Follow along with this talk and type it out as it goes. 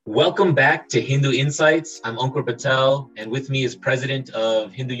Welcome back to Hindu Insights. I'm Ankur Patel, and with me is President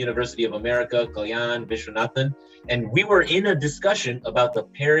of Hindu University of America, Kalyan, Viswanathan. And we were in a discussion about the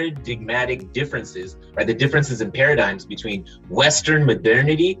paradigmatic differences, right? The differences in paradigms between Western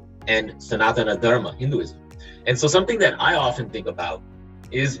modernity and Sanatana Dharma, Hinduism. And so something that I often think about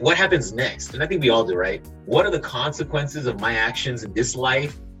is what happens next. And I think we all do, right? What are the consequences of my actions in this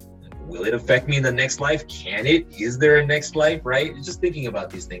life? Will it affect me in the next life? Can it? Is there a next life, right? Just thinking about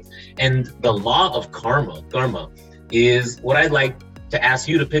these things. And the law of karma, is what I'd like to ask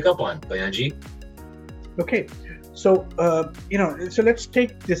you to pick up on, Kalyanji. Okay. So, so let's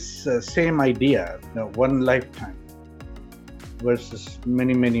take this same idea, one lifetime versus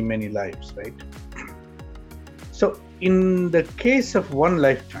many, many, many lives, right? So in the case of one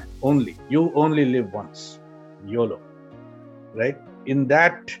lifetime only, you only live once, YOLO, right? In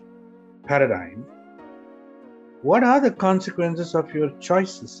that paradigm, what are the consequences of your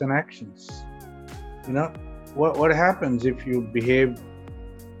choices and actions? What happens if you behave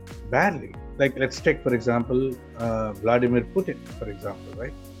badly? Like, let's take, for example, Vladimir Putin, for example,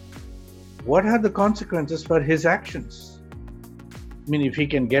 right? What are the consequences for his actions? I mean, if he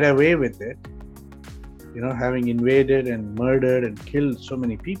can get away with it, having invaded and murdered and killed so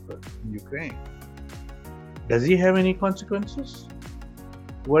many people in Ukraine, does he have any consequences?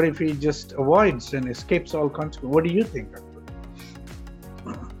 What if he just avoids and escapes all consequences? What do you think?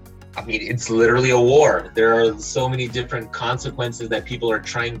 I mean, it's literally a war. There are so many different consequences that people are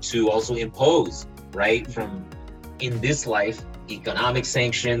trying to also impose, right? From in this life, economic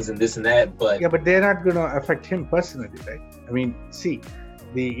sanctions and this and that, but they're not going to affect him personally, right? I mean, see,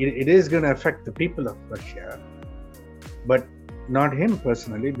 it is going to affect the people of Russia, but not him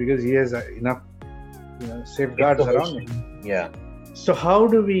personally, because he has enough, safeguards around him. Yeah. So how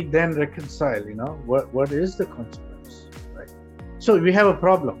do we then reconcile, what is the consequence, right? So we have a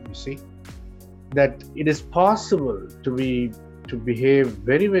problem, you see, that it is possible to behave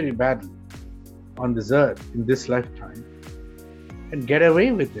very, very badly on this earth in this lifetime and get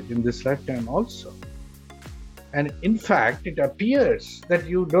away with it in this lifetime also. And in fact, it appears that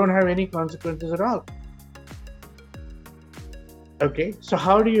you don't have any consequences at all. Okay, so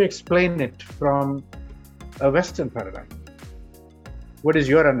how do you explain it from a Western paradigm? What is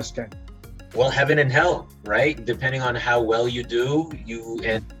your understanding? Well, heaven and hell, right? Depending on how well you do, you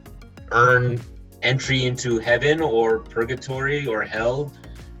earn entry into heaven or purgatory or hell.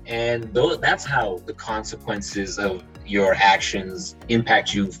 And that's how the consequences of your actions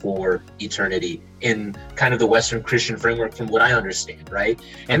impact you for eternity in kind of the Western Christian framework, from what I understand, right?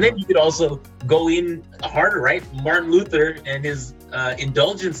 And then you could also go in harder, right? Martin Luther and his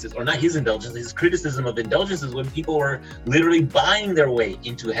indulgences, or not his indulgences, his criticism of indulgences, when people were literally buying their way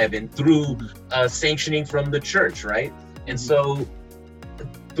into heaven through sanctioning from the church, right? And so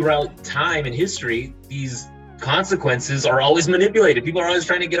throughout time and history, these consequences are always manipulated. People are always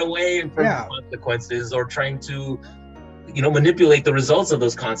trying to get away from the consequences, or trying to manipulate the results of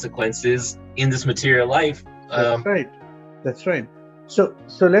those consequences in this material life. That's right. So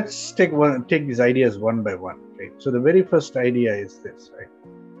let's take these ideas one by one. Okay? So the very first idea is this, right?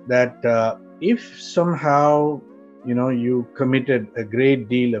 That if somehow you committed a great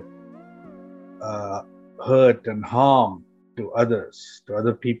deal of hurt and harm to others, to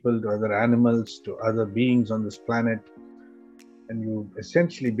other people, to other animals, to other beings on this planet, and you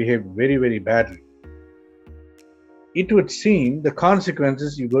essentially behave very, very badly, it would seem the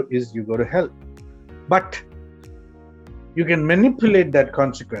consequences you go to hell. But you can manipulate that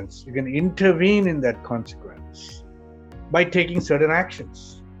consequence. You can intervene in that consequence by taking certain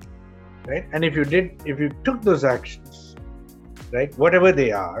actions, right? And if you took those actions, right, whatever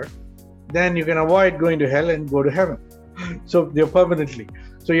they are, then you can avoid going to hell and go to heaven. So you're permanently.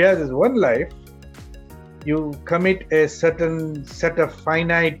 So you have this one life, you commit a certain set of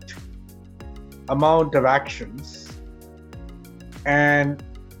finite amount of actions, and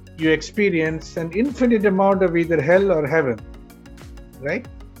you experience an infinite amount of either hell or heaven, right?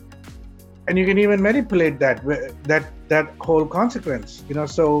 And you can even manipulate that whole consequence.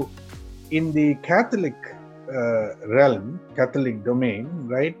 So in the Catholic realm, Catholic domain,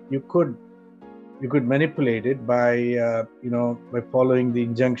 right, you could manipulate it by following the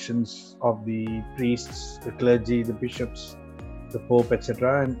injunctions of the priests, the clergy, the bishops, the Pope,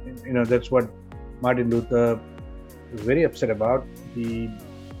 etc. And that's what Martin Luther was very upset about. He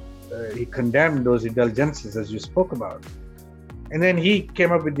condemned those indulgences, as you spoke about. And then he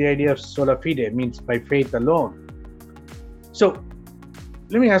came up with the idea of sola fide, means by faith alone. So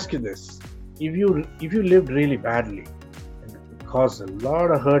let me ask you this. If you lived really badly and caused a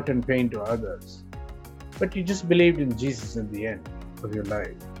lot of hurt and pain to others, but you just believed in Jesus in the end of your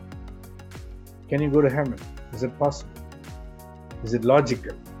life, Can you go to heaven? Is it possible? Is it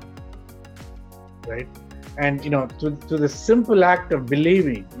logical? Right? And to the simple act of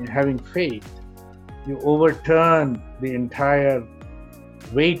believing and having faith, you overturn the entire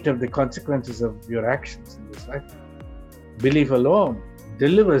weight of the consequences of your actions in this life. Belief alone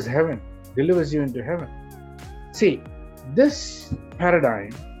delivers you into heaven. See, this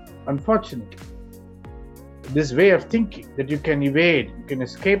paradigm, unfortunately, this way of thinking that you can evade, you can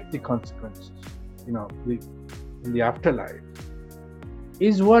escape the consequences, in the afterlife,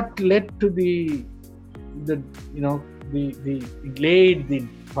 is what led to laid the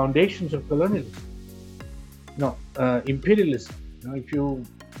foundations of colonialism, imperialism. If you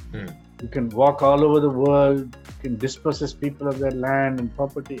can walk all over the world, you can dispossess people of their land and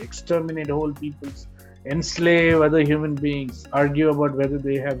property, exterminate whole peoples, enslave other human beings, argue about whether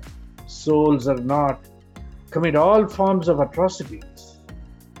they have souls or not, commit all forms of atrocities,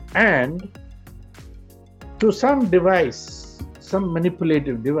 and through some device, some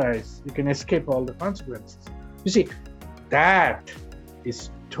manipulative device, you can escape all the consequences. You see, that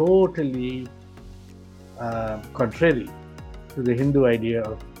is totally contrary to the Hindu idea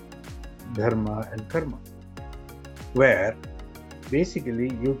of dharma and karma, where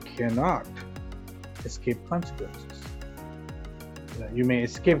basically you cannot escape consequences. You may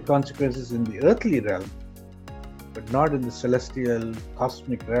escape consequences in the earthly realm, but not in the celestial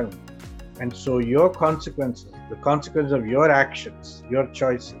cosmic realm. And so your consequences, the consequence of your actions, your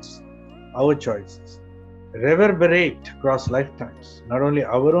choices, our choices, reverberate across lifetimes, not only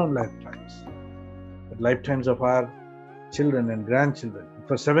our own lifetimes, but lifetimes of our children and grandchildren.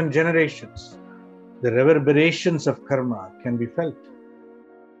 For 7 generations, the reverberations of karma can be felt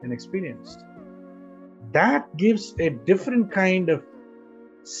and experienced. That gives a different kind of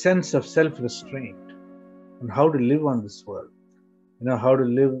sense of self-restraint on how to live on this world, how to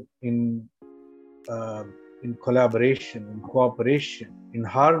live in collaboration, in cooperation, in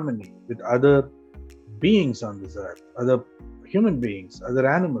harmony with other beings on this earth, other human beings, other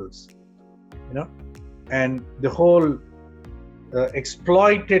animals, and the whole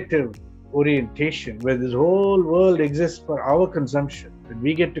exploitative orientation where this whole world exists for our consumption, that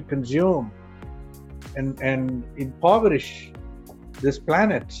we get to consume and impoverish this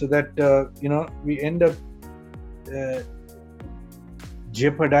planet so that we end up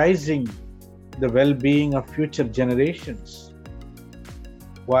jeopardizing the well-being of future generations.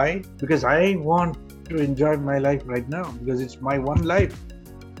 Why? Because I want to enjoy my life right now, because it's my one life,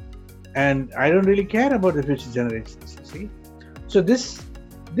 and I don't really care about the future generations. You see, so this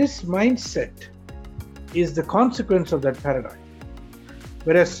mindset is the consequence of that paradigm.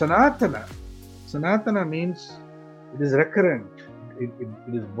 Whereas Sanatana means it is recurrent. It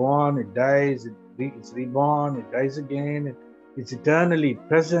is born, it dies, it's reborn, it dies again. It's eternally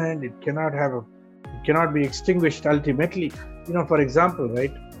present. It cannot be extinguished ultimately. For example,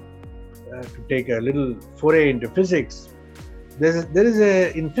 right? To take a little foray into physics,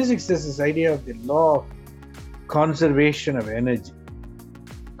 in physics there's this idea of the law of conservation of energy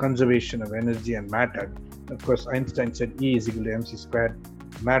and matter. Of course, Einstein said E is equal to mc squared.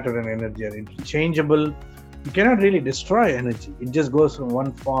 Matter and energy are interchangeable. You cannot really destroy energy. It just goes from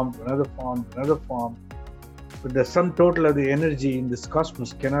one form to another form to another form. But the sum total of the energy in this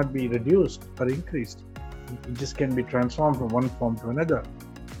cosmos cannot be reduced or increased. It just can be transformed from one form to another.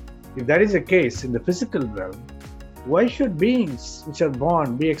 If that is the case in the physical realm, why should beings which are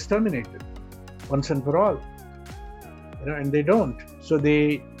born be exterminated once and for all? And they don't. So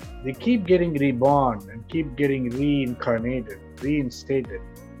they keep getting reborn and keep getting reincarnated, reinstated.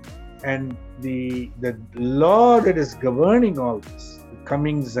 And the law that is governing all this, the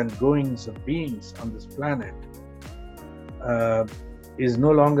comings and goings of beings on this planet, is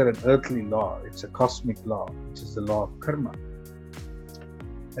no longer an earthly law. It's a cosmic law, which is the law of karma.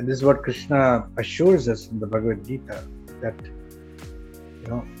 And this is what Krishna assures us in the Bhagavad Gita, that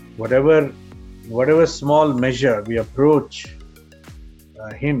whatever small measure we approach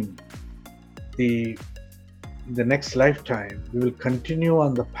him, in the next lifetime, we will continue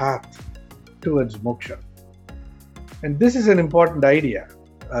on the path towards moksha. And this is an important idea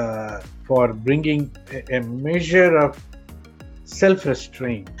for bringing a measure of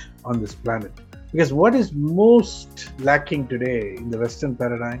self-restraint on this planet. Because what is most lacking today in the Western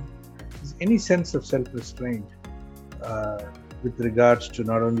paradigm is any sense of self-restraint with regards to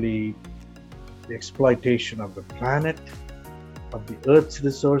not only the exploitation of the planet, of the Earth's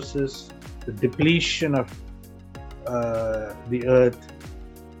resources, the depletion of the Earth,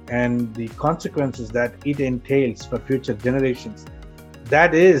 and the consequences that it entails for future generations.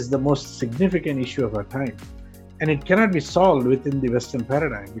 That is the most significant issue of our time. and it cannot be solved within the Western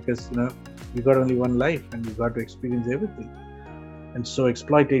paradigm, because we got only one life and we got to experience everything. And so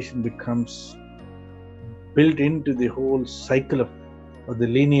exploitation becomes built into the whole cycle of the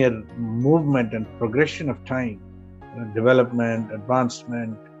linear movement and progression of time, development,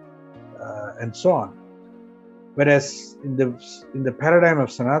 advancement, and so on. Whereas in the paradigm of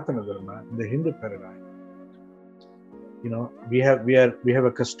Sanatana Dharma, in the Hindu paradigm, we have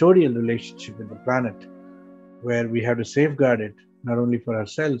a custodial relationship with the planet, where we have to safeguard it not only for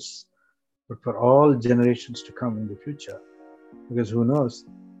ourselves but for all generations to come in the future, because who knows,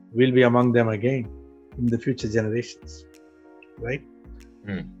 we'll be among them again in the future generations, right?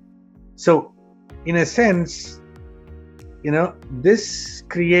 So in a sense, this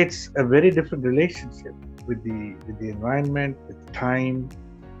creates a very different relationship with the environment, with time,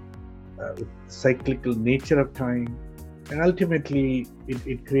 with the cyclical nature of time, and ultimately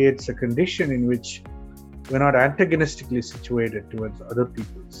it creates a condition in which we're not antagonistically situated towards other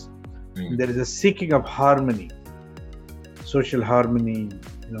peoples. There is a seeking of harmony, social harmony,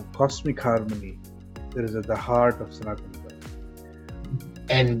 cosmic harmony. That is at the heart of Sanatana Dharma.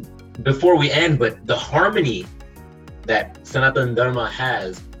 And before we end, but the harmony that Sanatana Dharma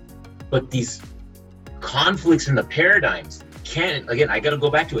has, but these conflicts in the paradigms, I got to go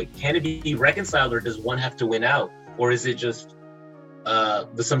back to it. Can it be reconciled, or does one have to win out? Or is it just the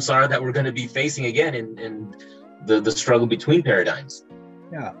samsara that we're going to be facing again in the struggle between paradigms?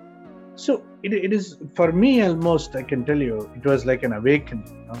 Yeah. So it is, for me, almost, I can tell you, it was like an awakening,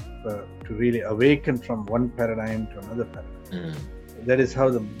 to really awaken from one paradigm to another paradigm. That is how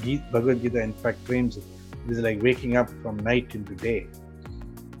the Bhagavad Gita, in fact, frames it. It is like waking up from night into day.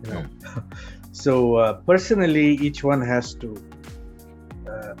 So personally, each one has to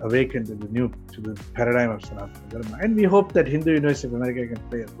awaken to the paradigm of Sanatana Dharma, and we hope that Hindu University of America can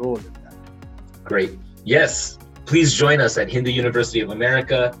play a role in that. Great. Yes. Please join us at Hindu University of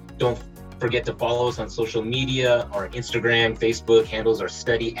America. Don't forget to follow us on social media. Our Instagram, Facebook handles are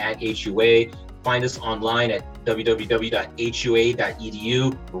study@HUA. Find us online at www.hua.edu.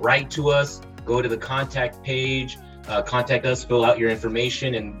 Write to us, go to the contact page, contact us, fill out your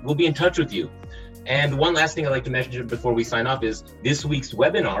information, and we'll be in touch with you. And one last thing I'd like to mention before we sign off is this week's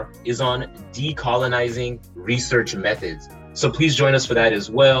webinar is on decolonizing research methods. So please join us for that as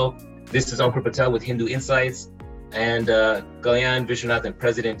well. This is Ankur Patel with Hindu Insights, and Kalyan Viswanathan,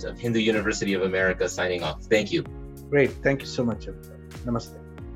 President of Hindu University of America, signing off. Thank you. Great. Thank you so much, everybody. Namaste.